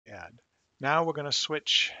Now we're going to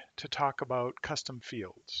switch to talk about custom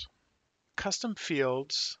fields. Custom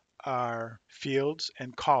fields are fields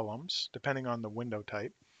and columns, depending on the window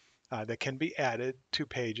type, that can be added to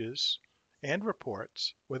pages and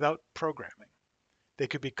reports without programming. They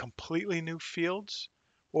could be completely new fields,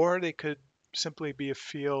 or they could simply be a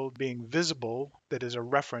field being visible that is a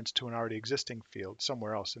reference to an already existing field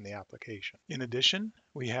somewhere else in the application. In addition,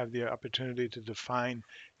 we have the opportunity to define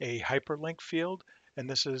a hyperlink field, and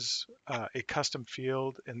this is a custom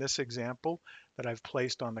field in this example that I've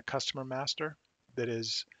placed on the customer master that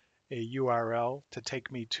is a URL to take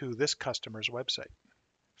me to this customer's website.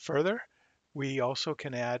 Further, we also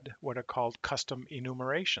can add what are called custom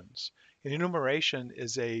enumerations. An enumeration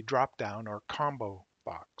is a drop-down or combo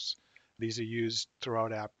box. These are used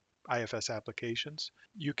throughout IFS applications.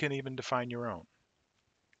 You can even define your own.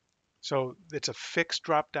 So it's a fixed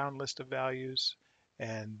drop-down list of values,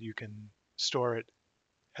 and you can store it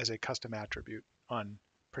as a custom attribute on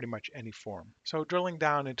pretty much any form. So drilling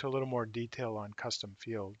down into a little more detail on custom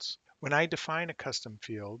fields. When I define a custom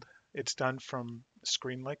field, it's done from a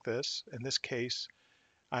screen like this. In this case,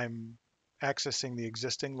 I'm accessing the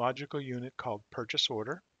existing logical unit called purchase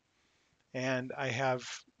order, and I have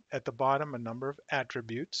at the bottom a number of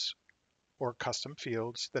attributes or custom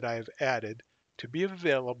fields that I've added to be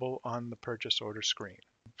available on the purchase order screen.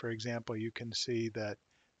 For example, you can see that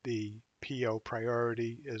the PO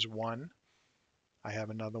priority is 1. I have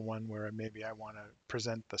another one where maybe I want to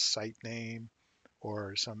present the site name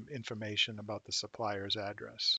or some information about the supplier's address.